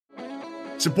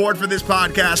Support for this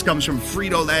podcast comes from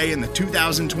Frito-Lay and the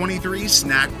 2023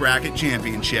 Snack Bracket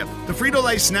Championship. The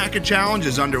Frito-Lay Snack-A Challenge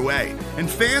is underway, and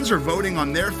fans are voting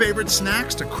on their favorite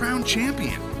snacks to crown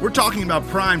champion. We're talking about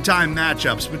prime-time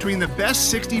matchups between the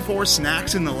best 64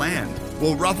 snacks in the land.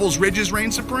 Will Ruffles Ridges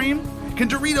reign supreme? Can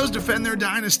Doritos defend their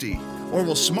dynasty? Or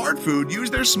will Smart Food use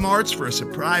their smarts for a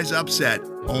surprise upset?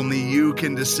 Only you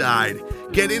can decide.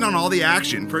 Get in on all the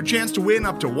action for a chance to win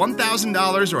up to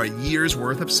 $1,000 or a year's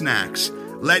worth of snacks.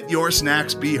 Let your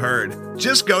snacks be heard.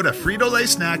 Just go to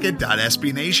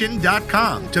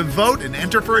fritolaysnacket.sbnation.com to vote and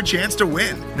enter for a chance to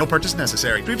win. No purchase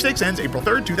necessary. Sweepstakes ends April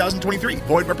 3rd, 2023.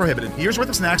 Void where prohibited. Year's worth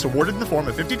of snacks awarded in the form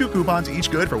of 52 coupons, each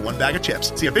good for one bag of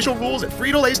chips. See official rules at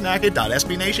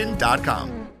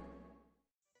fritolaysnacket.sbnation.com.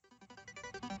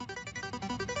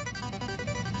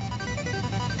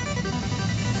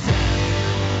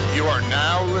 You are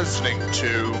now listening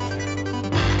to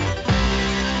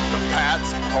the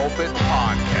Pat's Pulpit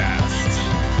Podcast.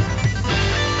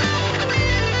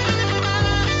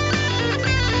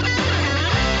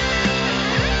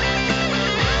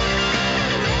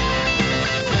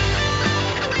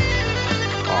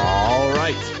 All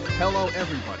right. Hello,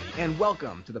 everybody, and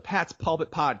welcome to the Pat's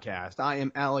Pulpit Podcast. I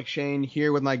am Alex Shane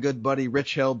here with my good buddy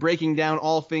Rich Hill, breaking down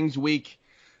all things week,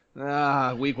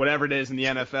 whatever it is in the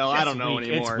NFL. I don't know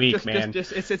anymore. It's week, man.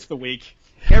 It's the week.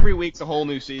 Every week's a whole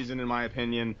new season, in my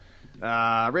opinion.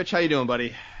 Rich, how you doing,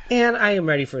 buddy? And I am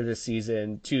ready for this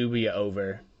season to be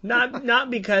over. Not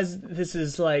because this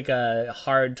is like a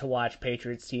hard to watch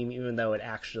Patriots team, even though it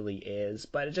actually is,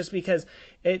 but just because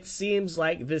it seems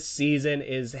like this season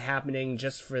is happening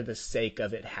just for the sake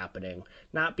of it happening.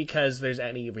 Not because there's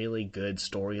any really good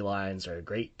storylines or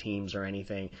great teams or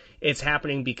anything. It's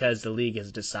happening because the league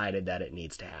has decided that it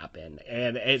needs to happen.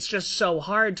 And it's just so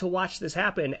hard to watch this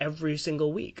happen every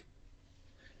single week.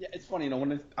 Yeah, it's funny,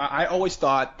 I always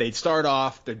thought they'd start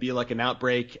off, there'd be like an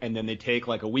outbreak, and then they'd take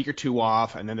like a week or two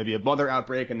off, and then there'd be another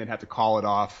outbreak, and they'd have to call it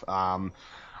off.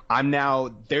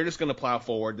 They're just going to plow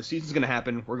forward. The season's going to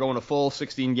happen. We're going a full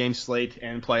 16-game slate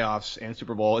and playoffs and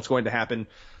Super Bowl. It's going to happen,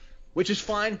 which is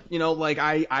fine.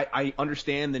 I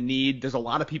understand the need. There's a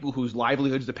lot of people whose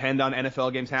livelihoods depend on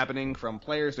NFL games happening, from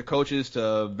players to coaches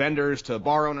to vendors to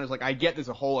bar owners. I get there's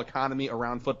a whole economy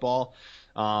around football.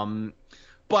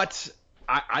 But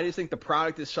I just think the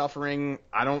product is suffering.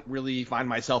 I don't really find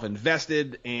myself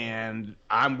invested, and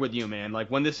I'm with you, man.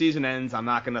 When this season ends, I'm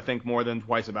not going to think more than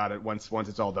twice about it once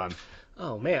it's all done.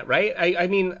 Oh, man, right?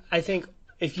 I think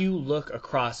if you look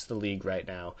across the league right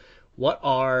now, what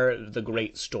are the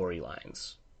great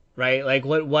storylines, right?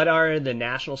 What are the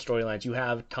national storylines? You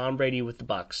have Tom Brady with the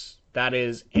Bucks. That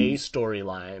is a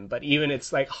storyline, but even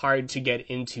it's hard to get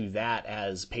into that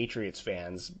as Patriots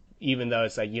fans, even though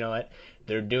it's you know what?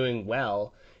 They're doing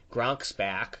well. Gronk's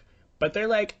back, but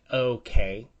they're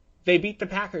okay. They beat the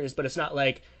Packers, but it's not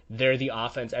like they're the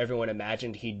offense everyone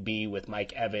imagined he'd be with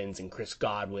Mike Evans and Chris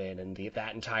Godwin and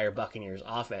that entire Buccaneers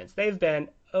offense. They've been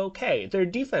okay. Their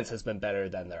defense has been better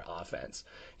than their offense.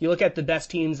 You look at the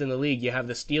best teams in the league, you have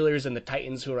the Steelers and the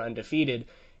Titans who are undefeated,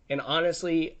 and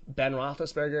honestly, Ben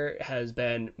Roethlisberger has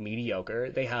been mediocre.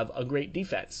 They have a great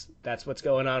defense. That's what's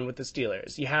going on with the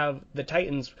Steelers. You have the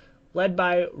Titans led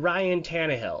by Ryan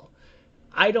Tannehill.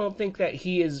 I don't think that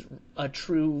he is a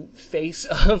true face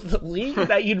of the league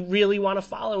that you'd really want to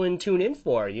follow and tune in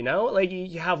for, you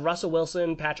have Russell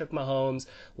Wilson, Patrick Mahomes,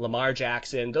 Lamar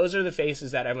Jackson. Those are the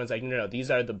faces that everyone's no,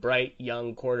 these are the bright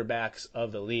young quarterbacks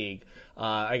of the league.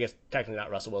 I guess technically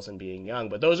not Russell Wilson being young,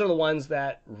 but those are the ones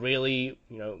that really,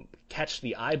 catch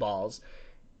the eyeballs.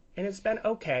 And it's been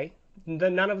okay.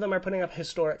 None of them are putting up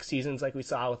historic seasons like we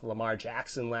saw with Lamar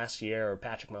Jackson last year or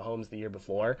Patrick Mahomes the year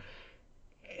before.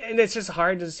 And it's just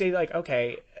hard to say,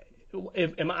 okay,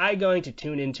 am I going to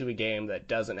tune into a game that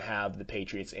doesn't have the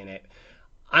Patriots in it?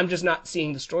 I'm just not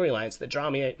seeing the storylines that draw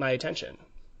my attention.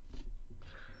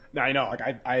 No, I know.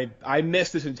 I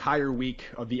missed this entire week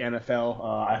of the NFL.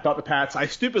 I thought I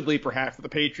stupidly perhaps that the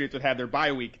Patriots would have their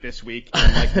bye week this week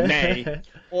in May,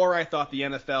 or I thought the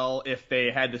NFL, if they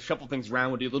had to shuffle things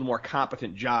around, would do a little more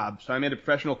competent job. So I made a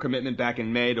professional commitment back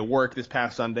in May to work this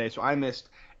past Sunday. So I missed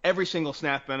every single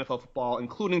snap of NFL football,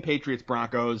 including Patriots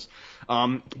Broncos.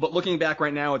 But looking back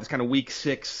right now at this kind of Week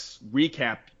 6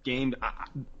 recap game,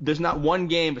 there's not one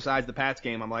game besides the Pats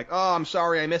game I'm I'm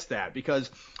sorry I missed that, because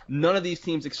none of these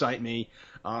teams excite me.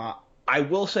 I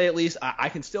will say at least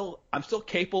I'm still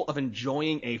capable of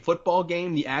enjoying a football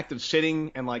game, the act of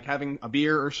sitting and having a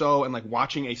beer or so and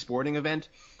watching a sporting event.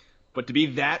 But to be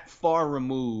that far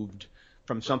removed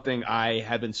from something I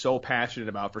have been so passionate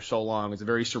about for so long is a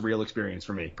very surreal experience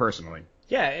for me personally.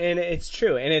 Yeah, and it's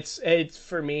true. And it's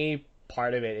for me,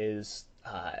 part of it is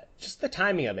just the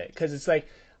timing of it, because it's like,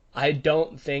 I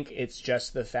don't think it's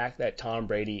just the fact that Tom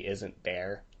Brady isn't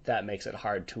there that makes it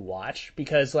hard to watch,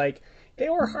 because like they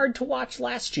were hard to watch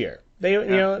last year. They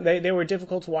they were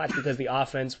difficult to watch because the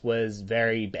offense was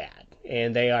very bad,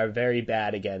 and they are very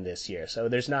bad again this year. So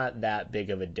there's not that big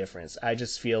of a difference. I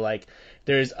just feel like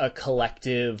there's a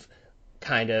collective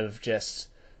kind of just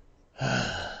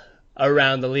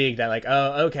around the league that like,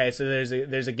 oh, okay, so there's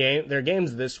a game, there are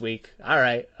games this week. All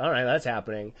right, that's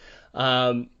happening.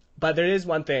 But there is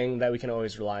one thing that we can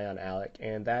always rely on, Alec,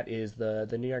 and that is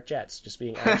the New York Jets just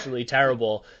being absolutely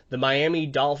terrible. The Miami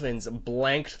Dolphins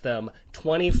blanked them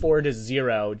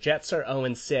 24-0. Jets are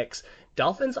 0-6.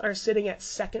 Dolphins are sitting at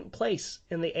second place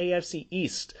in the AFC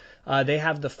East. They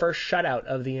have the first shutout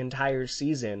of the entire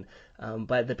season.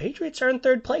 But the Patriots are in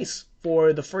third place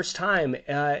for the first time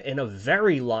in a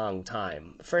very long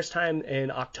time. First time in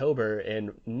October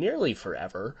in nearly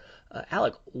forever.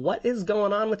 Alec, what is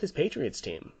going on with this Patriots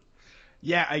team?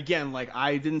 Yeah, again, like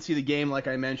I didn't see the game like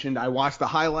I mentioned. I watched the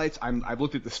highlights. I've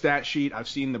looked at the stat sheet. I've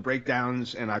seen the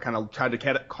breakdowns, and I kind of tried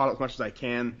to caught up as much as I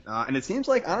can. And it seems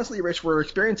like, honestly, Rich, we're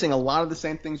experiencing a lot of the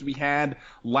same things we had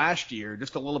last year,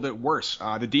 just a little bit worse.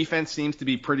 The defense seems to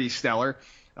be pretty stellar.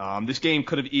 This game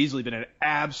could have easily been an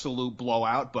absolute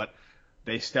blowout, but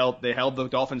they held the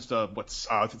Dolphins to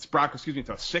Broncos,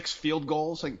 to 6 field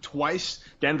goals, like twice.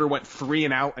 Denver went 3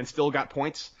 and out and still got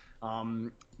points.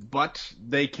 But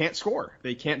they can't score.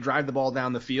 They can't drive the ball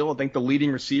down the field. I think the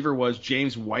leading receiver was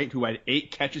James White, who had 8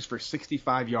 catches for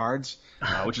 65 yards,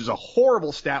 which is a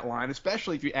horrible stat line,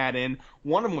 especially if you add in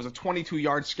one of them was a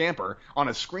 22-yard scamper on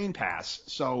a screen pass.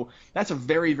 So that's a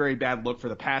very, very bad look for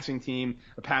the passing team,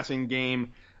 the passing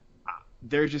game.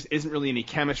 There just isn't really any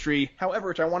chemistry. However,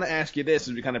 which I want to ask you this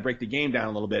as we kind of break the game down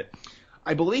a little bit.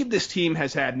 I believe this team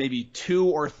has had maybe 2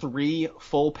 or 3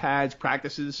 full pads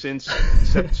practices since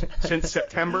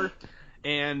September,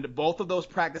 and both of those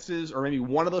practices, or maybe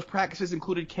one of those practices,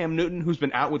 included Cam Newton, who's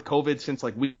been out with COVID since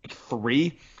like week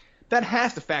 3. That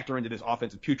has to factor into this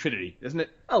offensive putridity, isn't it?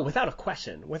 Oh, without a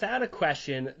question. Without a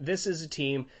question, this is a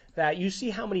team that you see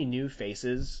how many new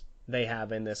faces they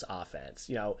have in this offense.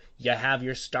 You have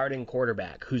your starting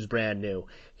quarterback who's brand new.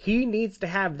 He needs to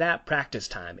have that practice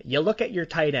time. You look at your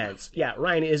tight ends. Yeah,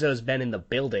 Ryan Izzo's been in the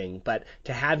building, but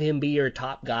to have him be your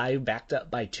top guy backed up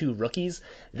by 2 rookies,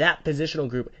 that positional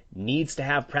group needs to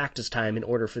have practice time in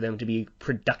order for them to be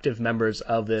productive members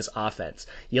of this offense.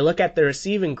 You look at the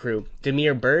receiving crew.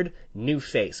 Damiere Byrd, new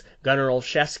face. Gunnar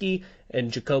Olszewski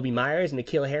and Jacoby Myers and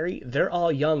N'Keal Harry, they're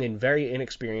all young and very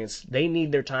inexperienced. They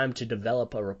need their time to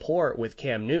develop a rapport with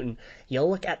Cam Newton. You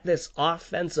look at this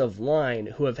offensive line,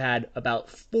 who have had about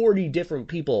 40 different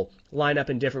people line up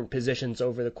in different positions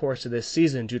over the course of this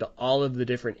season due to all of the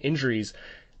different injuries.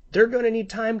 They're going to need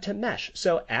time to mesh.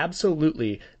 So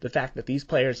absolutely, the fact that these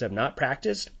players have not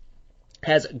practiced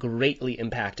has greatly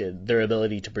impacted their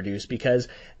ability to produce, because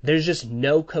there's just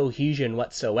no cohesion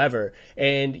whatsoever.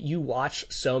 And you watch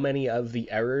so many of the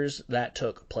errors that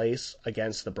took place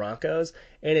against the Broncos,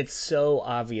 and it's so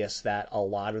obvious that a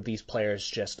lot of these players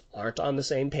just aren't on the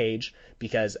same page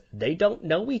because they don't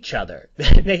know each other.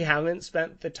 They haven't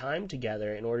spent the time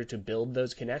together in order to build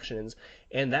those connections,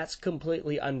 and that's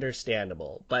completely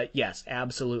understandable. But yes,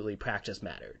 absolutely, practice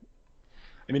mattered.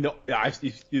 I mean,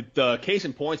 the case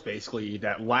in points, basically,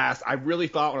 that last, I really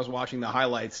thought when I was watching the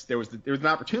highlights, there was an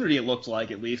opportunity, it looked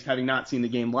like, at least, having not seen the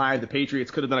game live. The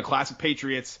Patriots could have done a classic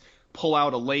Patriots, pull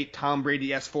out a late Tom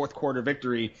Brady-esque fourth quarter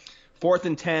victory. 4th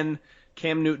and 10,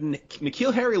 Cam Newton,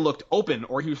 N'Keal Harry looked open,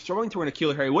 or he was throwing to where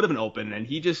N'Keal Harry would have been open, and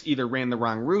he just either ran the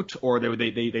wrong route, or they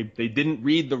didn't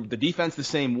read the defense the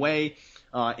same way.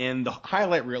 And the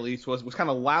highlight really was kind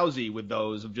of lousy with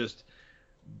those of just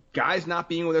guys not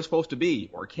being where they're supposed to be,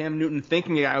 or Cam Newton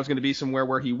thinking a guy was going to be somewhere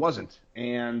where he wasn't.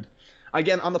 And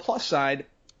again, on the plus side,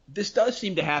 this does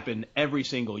seem to happen every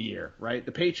single year, right?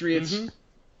 The Patriots,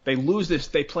 They lose this.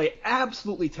 They play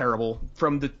absolutely terrible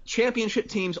from the championship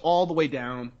teams all the way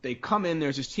down. They come in,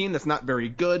 there's this team that's not very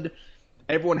good.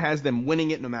 Everyone has them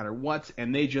winning it no matter what,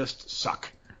 and they just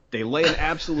suck. They lay an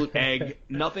absolute egg.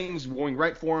 Nothing's going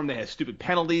right for them. They have stupid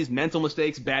penalties, mental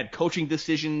mistakes, bad coaching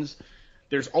decisions.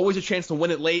 There's always a chance to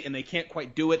win it late, and they can't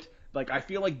quite do it. Like, I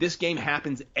feel like this game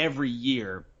happens every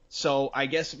year. So I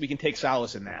guess we can take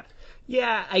solace in that.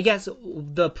 Yeah, I guess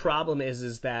the problem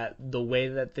is that the way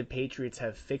that the Patriots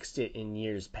have fixed it in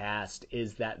years past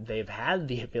is that they've had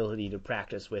the ability to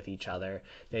practice with each other.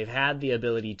 They've had the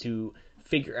ability to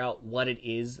figure out what it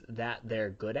is that they're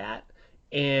good at.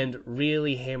 and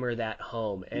really hammer that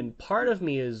home. And part of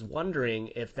me is wondering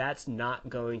if that's not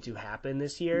going to happen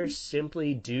this year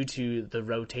simply due to the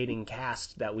rotating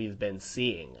cast that we've been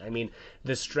seeing. I mean,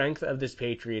 the strength of this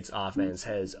Patriots offense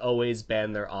has always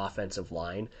been their offensive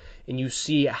line, and you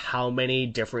see how many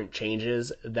different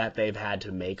changes that they've had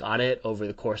to make on it over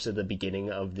the course of the beginning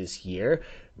of this year,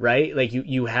 right? Like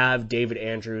you have David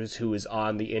Andrews, who is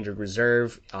on the injured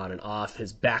reserve, on and off.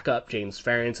 His backup, James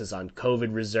Ferentz, is on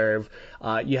COVID reserve.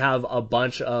 You have a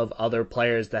bunch of other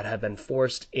players that have been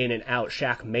forced in and out.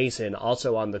 Shaq Mason,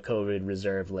 also on the COVID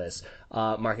reserve list.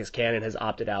 Marcus Cannon has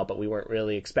opted out, but we weren't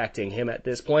really expecting him at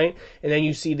this point. And then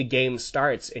you see the game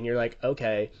starts, and you're like,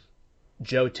 okay,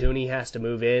 Joe Tooney has to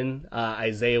move in.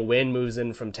 Isaiah Wynn moves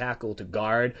in from tackle to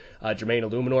guard. Jermaine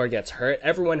Illuminor gets hurt.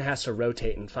 Everyone has to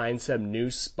rotate and find some new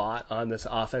spot on this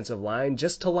offensive line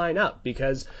just to line up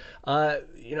because,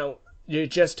 it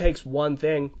just takes one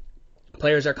thing.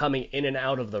 Players are coming in and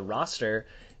out of the roster.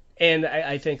 And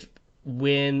I think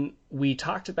when we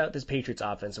talked about this Patriots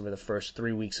offense over the first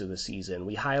 3 weeks of the season,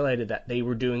 we highlighted that they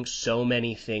were doing so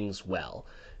many things well.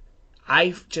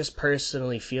 I just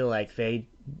personally feel like they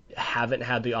haven't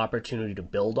had the opportunity to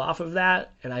build off of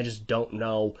that, and I just don't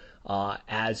know.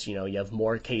 As you have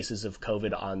more cases of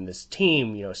COVID on this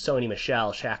team. Sony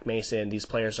Michel, Shaq Mason, these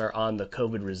players are on the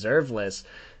COVID reserve list.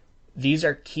 These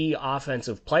are key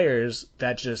offensive players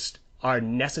that just are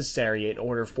necessary in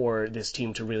order for this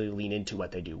team to really lean into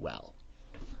what they do well.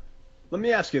 Let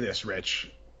me ask you this,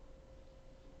 Rich.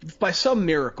 If by some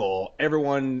miracle,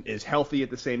 everyone is healthy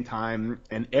at the same time,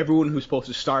 and everyone who's supposed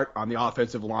to start on the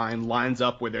offensive line lines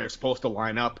up where they're supposed to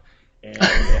line up, and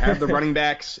they have the running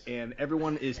backs, and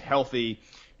everyone is healthy,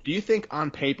 do you think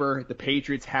on paper the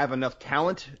Patriots have enough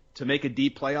talent to make a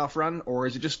deep playoff run, or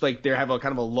is it just like they have a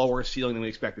kind of a lower ceiling than we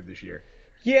expected this year?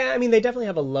 Yeah, I mean, they definitely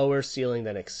have a lower ceiling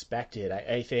than expected.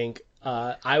 I think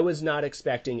I was not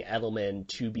expecting Edelman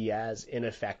to be as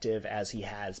ineffective as he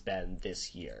has been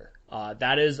this year.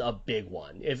 That is a big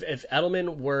one. If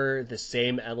Edelman were the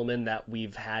same Edelman that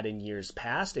we've had in years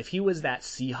past, if he was that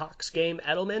Seahawks game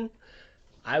Edelman,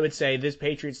 I would say this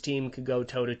Patriots team could go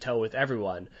toe-to-toe with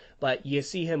everyone. But you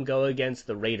see him go against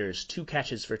the Raiders, 2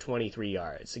 catches for 23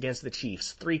 yards. Against the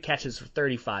Chiefs, 3 catches for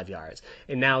 35 yards.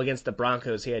 And now against the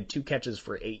Broncos, he had 2 catches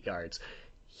for 8 yards.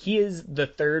 He is the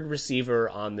third receiver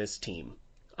on this team,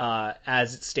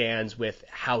 as it stands with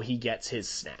how he gets his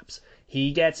snaps.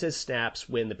 He gets his snaps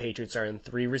when the Patriots are in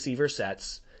 3 receiver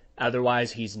sets.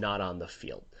 Otherwise, he's not on the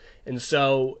field. And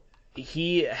so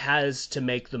he has to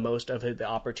make the most of the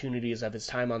opportunities of his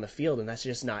time on the field, and that's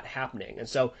just not happening. And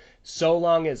so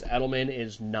long as Edelman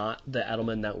is not the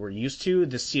Edelman that we're used to,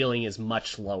 the ceiling is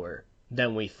much lower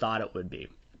than we thought it would be.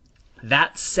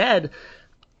 That said,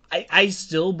 I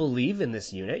still believe in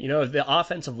this unit. If the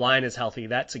offensive line is healthy,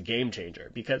 that's a game changer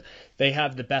because they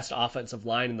have the best offensive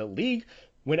line in the league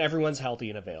when everyone's healthy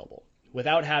and available.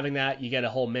 Without having that, you get a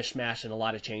whole mishmash and a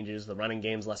lot of changes. The running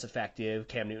game's less effective.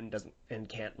 Cam Newton doesn't and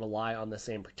can't rely on the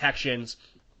same protections.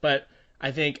 But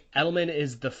I think Edelman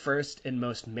is the first and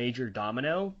most major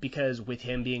domino because with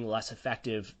him being less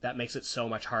effective, that makes it so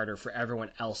much harder for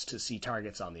everyone else to see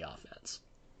targets on the offense.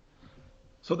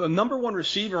 So the number one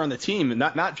receiver on the team,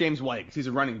 not James White, because he's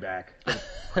a running back,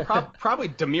 probably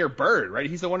Damiere Byrd, right?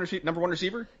 He's the number one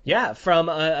receiver? Yeah, from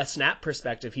a snap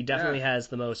perspective, he definitely has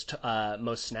the most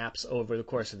snaps over the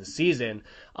course of the season.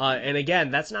 And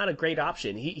again, that's not a great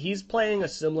option. He's playing a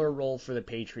similar role for the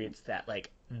Patriots that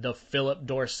like the Philip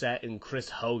Dorsett and Chris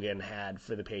Hogan had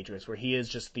for the Patriots, where he is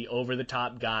just the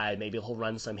over-the-top guy. Maybe he'll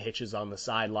run some hitches on the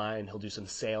sideline. He'll do some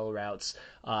sail routes,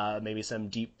 maybe some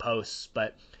deep posts,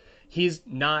 but he's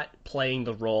not playing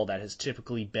the role that has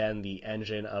typically been the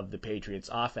engine of the Patriots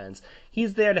offense.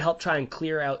 He's there to help try and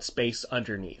clear out space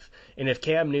underneath. And if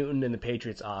Cam Newton and the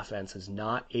Patriots offense is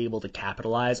not able to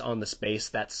capitalize on the space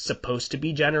that's supposed to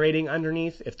be generating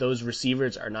underneath, if those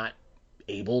receivers are not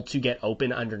able to get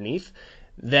open underneath,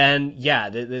 then yeah,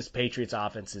 this Patriots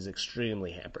offense is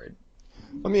extremely hampered.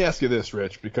 Let me ask you this,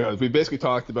 Rich, because we basically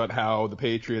talked about how the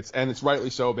Patriots, and it's rightly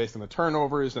so based on the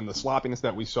turnovers and the sloppiness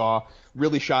that we saw,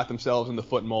 really shot themselves in the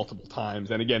foot multiple times.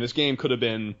 And again, this game could have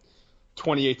been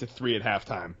 28-3 at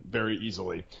halftime very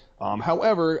easily.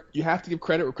 However, you have to give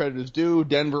credit where credit is due.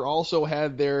 Denver also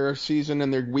had their season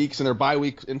and their weeks and their bye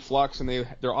week in flux, and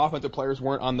their offensive players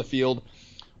weren't on the field.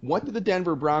 What did the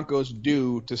Denver Broncos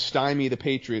do to stymie the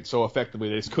Patriots so effectively?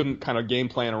 They just couldn't kind of game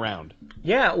plan around.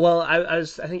 Yeah, well, I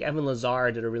think Evan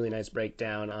Lazar did a really nice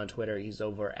breakdown on Twitter. He's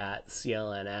over at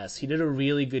CLNS. He did a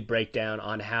really good breakdown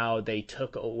on how they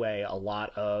took away a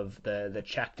lot of the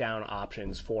check down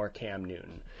options for Cam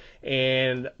Newton.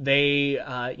 And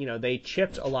they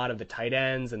chipped a lot of the tight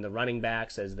ends and the running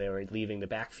backs as they were leaving the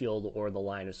backfield or the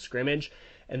line of scrimmage.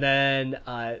 And then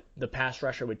the pass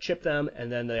rusher would chip them,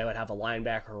 and then they would have a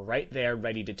linebacker right there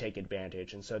ready to take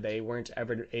advantage. And so they weren't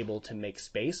ever able to make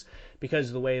space because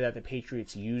of the way that the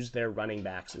Patriots use their running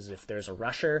backs is if there's a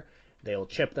rusher, they'll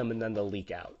chip them and then they'll leak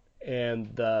out.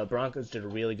 And the Broncos did a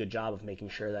really good job of making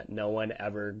sure that no one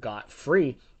ever got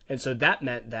free. And so that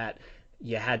meant that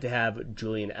you had to have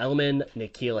Julian Edelman,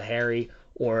 N'Keal Harry,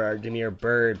 or Damiere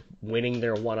Byrd winning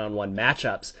their one-on-one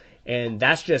matchups. And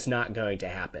that's just not going to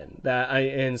happen.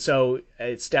 And so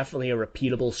it's definitely a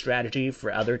repeatable strategy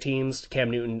for other teams. Cam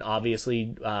Newton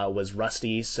obviously was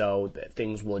rusty, so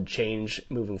things would change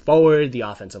moving forward. The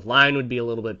offensive line would be a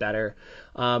little bit better.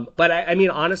 But I mean,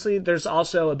 honestly, there's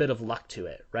also a bit of luck to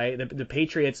it, right? The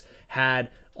Patriots had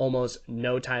almost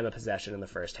no time of possession in the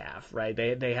first half, right?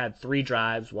 They had 3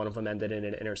 drives. One of them ended in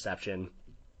an interception.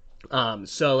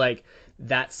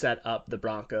 That set up the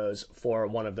Broncos for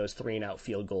one of those 3-and-out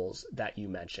field goals that you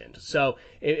mentioned. So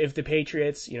if the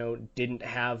Patriots, didn't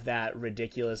have that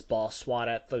ridiculous ball swat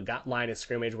at the line of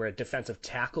scrimmage where a defensive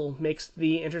tackle makes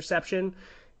the interception,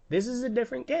 this is a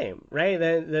different game, right?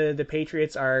 The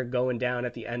Patriots are going down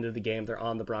at the end of the game. They're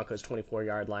on the Broncos'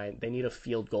 24-yard line. They need a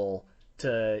field goal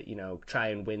to, try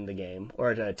and win the game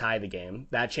or to tie the game.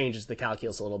 That changes the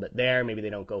calculus a little bit there. Maybe they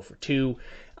don't go for 2.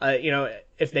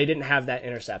 If they didn't have that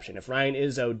interception, if Ryan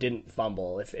Izzo didn't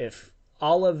fumble, if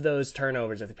all of those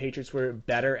turnovers, if the Patriots were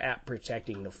better at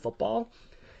protecting the football,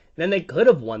 then they could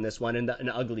have won this one in an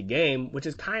ugly game, which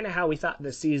is kind of how we thought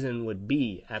the season would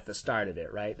be at the start of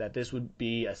it, right? That this would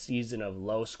be a season of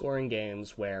low-scoring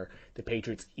games where the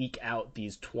Patriots eke out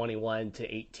these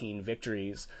 21-18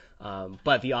 victories,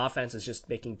 but the offense is just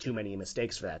making too many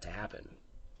mistakes for that to happen.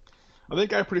 I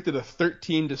think I predicted a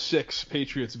 13-6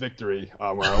 Patriots victory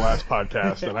on our last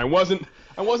podcast, and I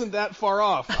wasn't that far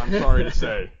off, I'm sorry to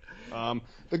say.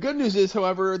 The good news is,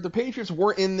 however, the Patriots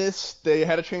were in this. They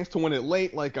had a chance to win it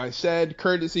late, like I said,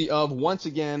 courtesy of, once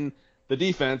again, the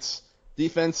defense.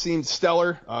 Defense seemed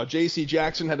stellar. J.C.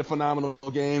 Jackson had a phenomenal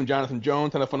game. Jonathan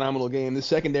Jones had a phenomenal game. The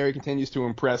secondary continues to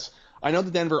impress. I know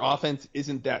the Denver offense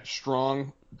isn't that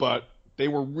strong, but they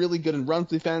were really good in run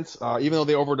defense, even though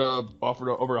they offered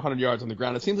over 100 yards on the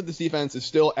ground. It seems like this defense is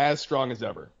still as strong as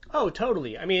ever. Oh,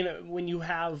 totally. I mean, when you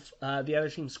have the other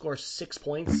team score 6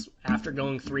 points after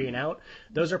going 3 and out,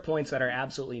 those are points that are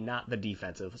absolutely not the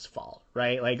defensive's fault,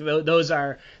 right? Like those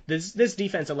are this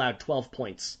defense allowed 12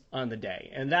 points on the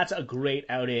day, and that's a great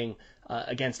outing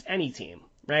against any team.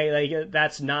 Right, like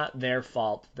that's not their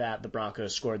fault that the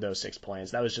Broncos scored those 6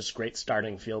 points. That was just great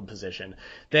starting field position.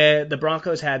 The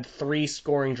Broncos had 3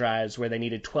 scoring drives where they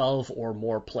needed 12 or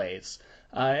more plays.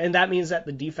 And that means that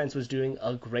the defense was doing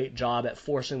a great job at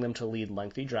forcing them to lead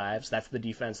lengthy drives. That's the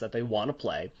defense that they want to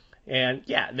play. And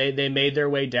yeah, they made their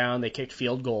way down. They kicked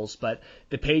field goals, but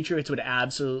the Patriots would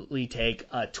absolutely take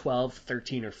a 12,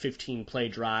 13, or 15 play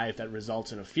drive that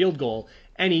results in a field goal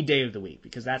any day of the week,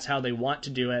 because that's how they want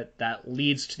to do it. That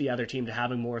leads to the other team to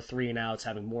having more 3-and-outs,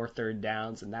 having more third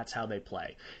downs, and that's how they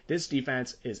play. This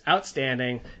defense is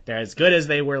outstanding. They're as good as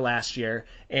they were last year,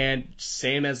 and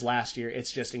same as last year,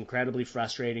 it's just incredibly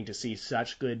frustrating to see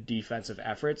such good defensive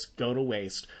efforts go to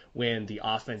waste when the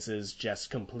offense is just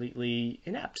completely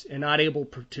inept and not able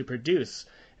to produce.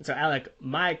 And so, Alec,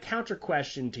 my counter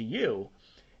question to you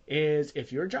is,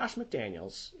 if you're Josh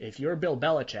McDaniels, if you're Bill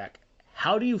Belichick,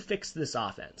 how do you fix this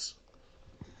offense?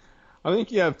 I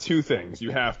think you have 2 things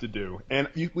you have to do. And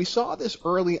we saw this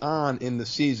early on in the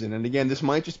season. And again, this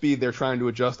might just be they're trying to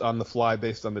adjust on the fly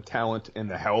based on the talent and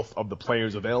the health of the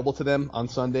players available to them on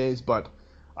Sundays. But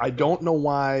I don't know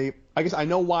why. I guess I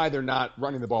know why they're not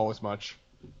running the ball as much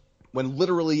when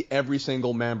literally every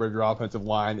single member of your offensive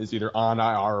line is either on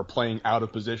IR or playing out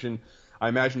of position. I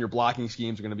imagine your blocking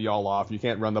schemes are going to be all off. You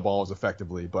can't run the ball as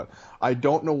effectively. But I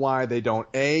don't know why they don't,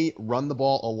 A, run the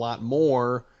ball a lot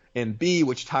more, and B,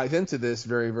 which ties into this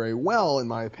very, very well, in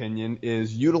my opinion,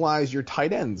 is utilize your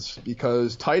tight ends.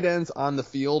 Because tight ends on the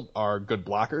field are good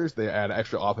blockers. They add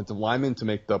extra offensive linemen to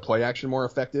make the play action more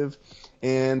effective.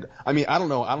 And, I mean, I don't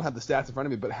know. I don't have the stats in front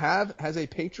of me. But has a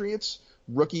Patriots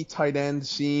rookie tight end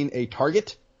seen a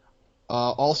target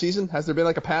all season? Has there been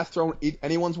like a pass thrown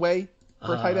anyone's way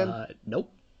for a tight end?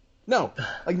 Nope. No,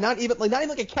 not even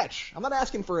a catch. I'm not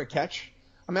asking for a catch.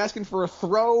 I'm asking for a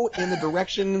throw in the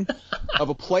direction of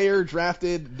a player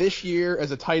drafted this year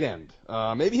as a tight end.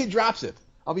 Maybe he drops it.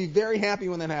 I'll be very happy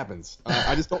when that happens.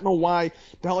 I just don't know why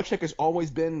Belichick has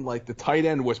always been like the tight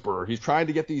end whisperer. He's tried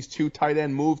to get these 2 tight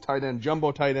end move, tight end,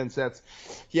 jumbo tight end sets.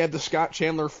 He had the Scott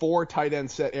Chandler 4 tight end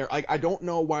set. I don't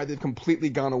know why they've completely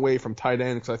gone away from tight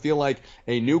end, because I feel like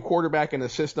a new quarterback in a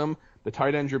system, the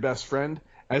tight end's your best friend,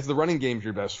 as the running game's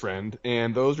your best friend,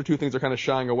 and those are 2 things they're kind of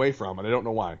shying away from, and I don't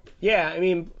know why. Yeah, I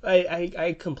mean,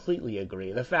 I completely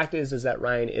agree. The fact is that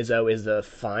Ryan Izzo is a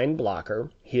fine blocker.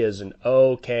 He is an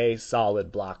okay,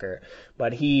 solid blocker,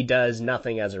 but he does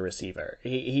nothing as a receiver.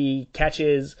 He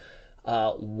catches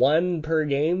 1 per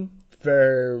game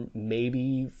for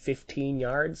maybe 15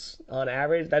 yards on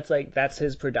average. That's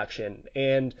his production.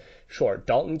 And sure,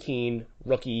 Dalton Keene,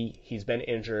 rookie, he's been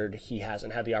injured. He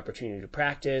hasn't had the opportunity to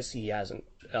practice. He hasn't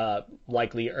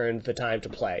likely earned the time to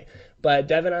play. But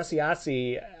Devin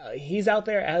Asiasi, he's out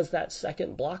there as that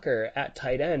second blocker at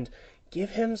tight end. Give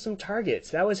him some targets.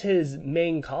 That was his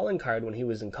main calling card when he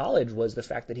was in college, was the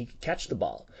fact that he could catch the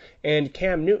ball. And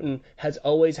Cam Newton has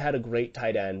always had a great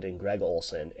tight end in Greg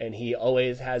Olsen, and he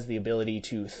always has the ability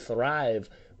to thrive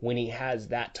when he has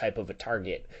that type of a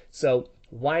target. So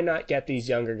why not get these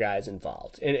younger guys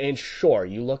involved? And sure,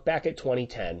 you look back at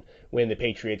 2010 when the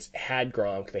Patriots had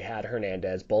Gronk, they had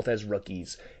Hernandez, both as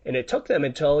rookies, and it took them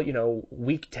until,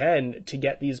 week 10 to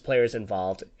get these players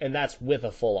involved, and that's with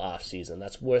a full offseason.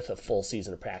 That's with a full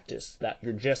season of practice that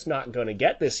you're just not going to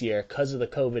get this year because of the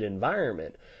COVID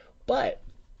environment. But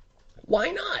why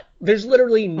not? There's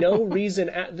literally no reason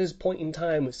at this point in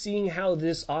time, seeing how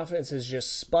this offense has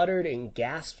just sputtered and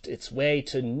gasped its way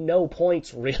to no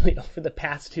points really over the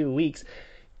past 2 weeks.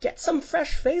 Get some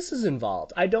fresh faces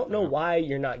involved. I don't know why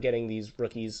you're not getting these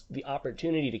rookies the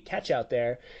opportunity to catch out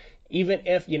there, even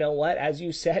if, as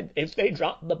you said, if they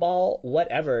drop the ball,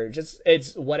 whatever.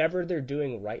 It's whatever they're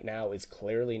doing right now is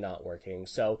clearly not working.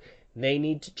 So they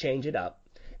need to change it up.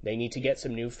 They need to get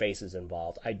some new faces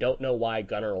involved. I don't know why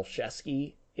Gunnar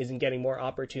Olszewski isn't getting more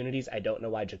opportunities. I don't know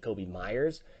why Jacoby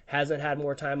Myers hasn't had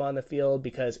more time on the field,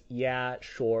 because, yeah,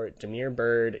 sure, Damiere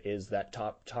Byrd is that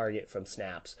top target from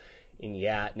snaps. And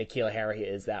yeah, N'Keal Harry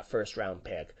is that first-round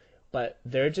pick. But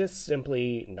they're just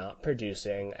simply not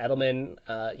producing.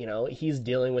 Edelman, he's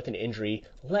dealing with an injury.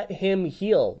 Let him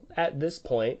heal at this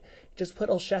point. Just put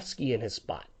Olszewski in his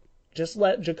spot. Just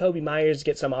let Jacoby Myers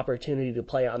get some opportunity to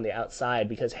play on the outside,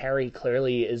 because Harry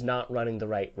clearly is not running the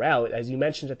right route. As you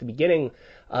mentioned at the beginning,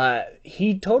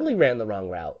 he totally ran the wrong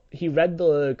route. He read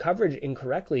the coverage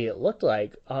incorrectly, it looked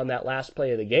like, on that last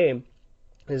play of the game.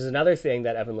 There's another thing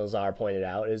that Evan Lazar pointed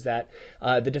out, is that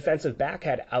the defensive back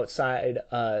had outside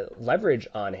leverage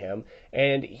on him,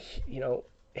 and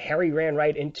Harry ran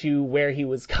right into where he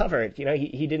was covered.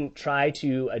 He didn't try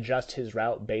to adjust his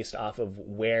route based off of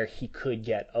where he could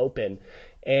get open.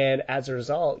 And as a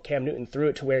result, Cam Newton threw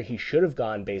it to where he should have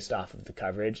gone based off of the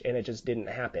coverage, and it just didn't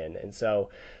happen. And so,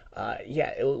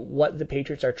 what the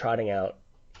Patriots are trotting out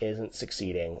isn't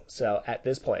succeeding. So at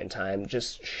this point in time,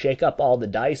 just shake up all the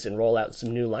dice and roll out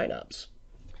some new lineups.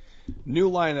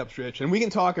 New lineups, Rich, and we can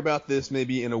talk about this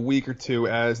maybe in a week or two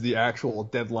as the actual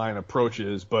deadline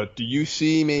approaches, but do you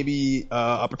see maybe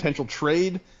a potential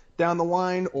trade down the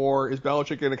line, or is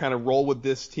Belichick going to kind of roll with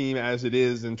this team as it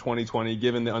is in 2020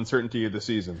 given the uncertainty of the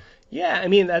season? Yeah, I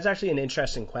mean, that's actually an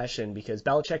interesting question, because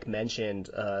Belichick mentioned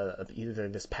either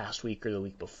this past week or the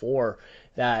week before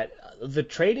that the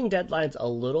trading deadline's a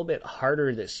little bit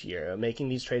harder this year. Making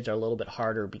these trades are a little bit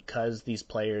harder because these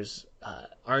players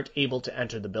aren't able to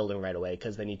enter the building right away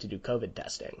because they need to do COVID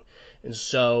testing. And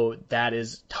so that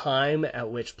is time at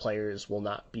which players will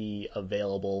not be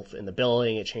available in the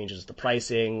building. It changes the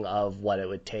pricing of what it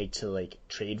would take to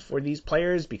trade for these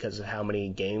players because of how many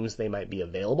games they might be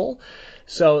available.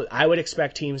 So I would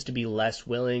expect teams to be less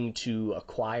willing to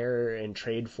acquire and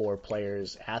trade for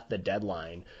players at the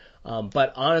deadline.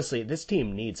 But honestly, this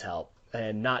team needs help.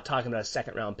 And not talking about a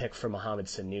second-round pick for Mohamed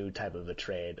Sanu type of a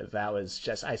trade. That was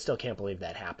just, I still can't believe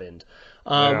that happened.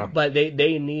 But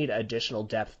they need additional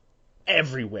depth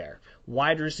everywhere.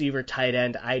 Wide receiver, tight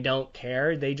end, I don't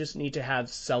care. They just need to have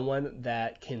someone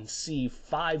that can see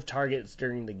 5 targets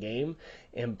during the game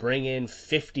and bring in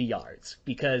 50 yards,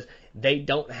 because they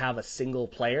don't have a single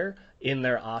player in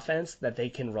their offense that they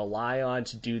can rely on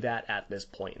to do that at this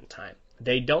point in time.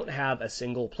 They don't have a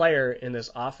single player in this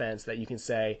offense that you can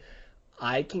say,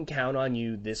 I can count on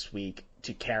you this week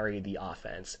to carry the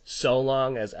offense, so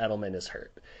long as Edelman is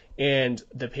hurt. And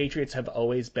the Patriots have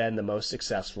always been the most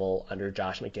successful under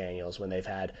Josh McDaniels when they've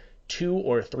had 2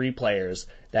 or 3 players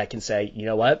that can say, you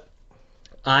know what,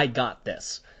 I got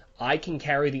this. I can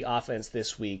carry the offense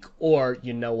this week, or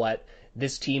you know what,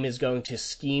 this team is going to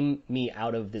scheme me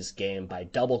out of this game by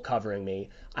double covering me.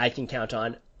 I can count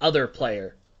on other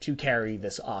player to carry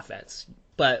this offense.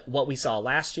 But what we saw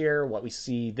last year, what we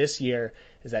see this year,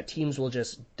 is that teams will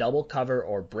just double cover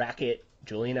or bracket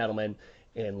Julian Edelman,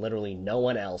 and literally no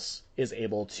one else is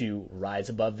able to rise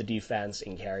above the defense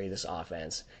and carry this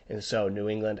offense. And so New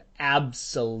England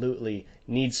absolutely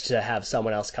needs to have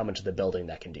someone else come into the building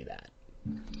that can do that.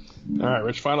 All right,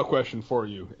 Rich, final question for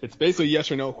you. It's basically a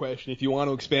yes or no question. If you want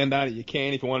to expand on it, you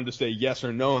can. If you wanted to say yes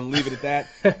or no and leave it at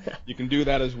that, you can do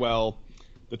that as well.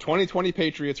 The 2020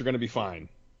 Patriots are going to be fine.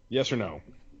 Yes or no?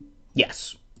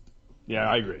 Yes. Yeah,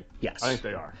 I agree. Yes. I think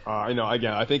they are.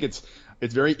 Again, I think it's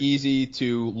very easy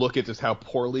to look at just how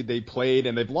poorly they played,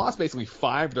 and they've lost basically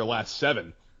 5 of their last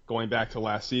 7 going back to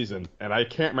last season. And I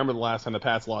can't remember the last time the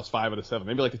Pats lost 5 out of 7.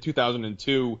 Maybe like the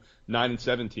 2002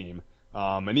 9-7 team.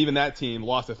 And even that team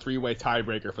lost a 3-way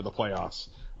tiebreaker for the playoffs.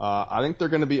 I think they're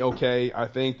going to be okay. I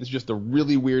think this is just a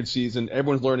really weird season.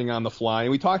 Everyone's learning on the fly.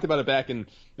 And we talked about it back in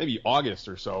maybe August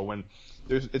or so when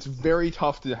it's very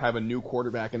tough to have a new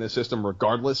quarterback in the system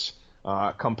regardless.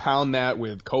 Compound that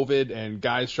with COVID and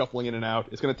guys shuffling in and out.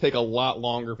 It's going to take a lot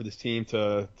longer for this team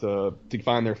to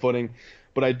find their footing.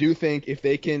 But I do think if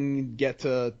they can get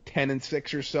to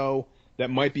 10-6 or so, that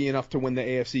might be enough to win the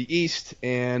AFC East.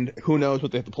 And who knows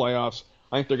what they hit the playoffs.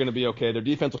 I think they're going to be okay. Their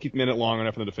defense will keep them in it long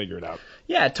enough for them to figure it out.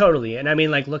 Yeah, totally. And I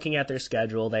mean, like looking at their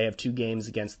schedule, they have 2 games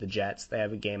against the Jets. They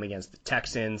have a game against the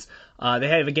Texans. They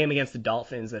have a game against the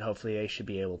Dolphins that hopefully they should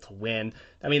be able to win.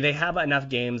 I mean, they have enough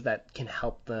games that can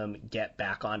help them get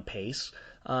back on pace.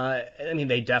 I mean,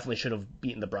 they definitely should have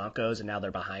beaten the Broncos, and now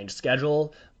they're behind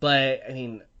schedule. But, I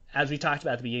mean, as we talked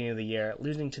about at the beginning of the year,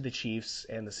 losing to the Chiefs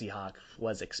and the Seahawks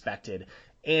was expected.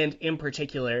 And in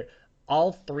particular,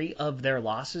 all 3 of their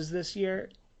losses this year,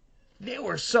 they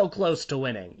were so close to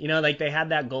winning. You know, like they had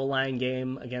that goal line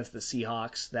game against the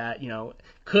Seahawks that, you know,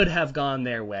 could have gone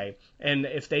their way. And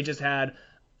if they just had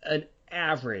an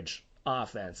average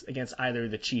offense against either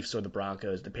the Chiefs or the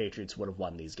Broncos, the Patriots would have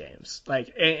won these games.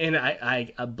 Like, and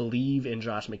I believe in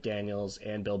Josh McDaniels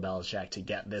and Bill Belichick to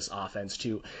get this offense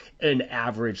to an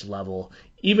average level,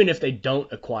 even if they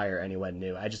don't acquire anyone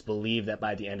new. I just believe that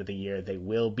by the end of the year, they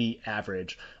will be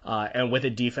average. And with a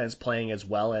defense playing as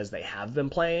well as they have been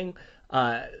playing,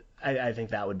 I think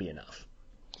that would be enough.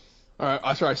 All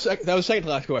right, sorry, that was second to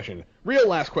last question. Real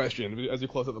last question as we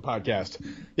close up the podcast.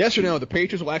 Yes or no, the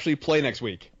Patriots will actually play next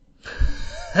week?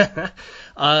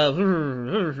 I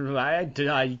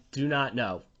do not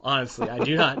know. Honestly, I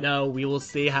do not know. We will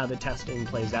see how the testing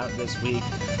plays out this week.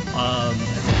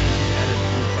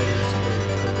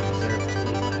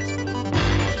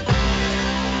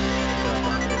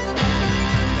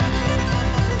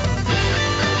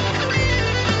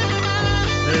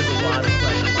 There's a lot of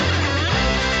questions.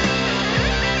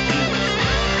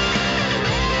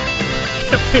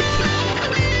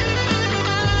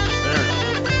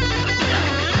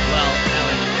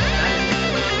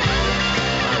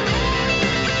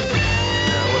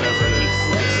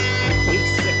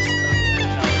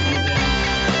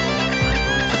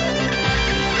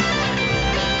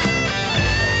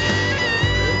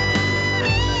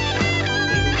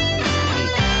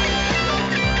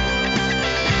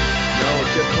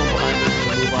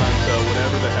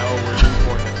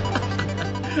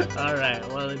 All right.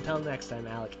 Well, until next time,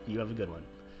 Alec, you have a good one.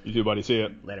 You too, buddy. See ya.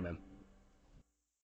 Later, man.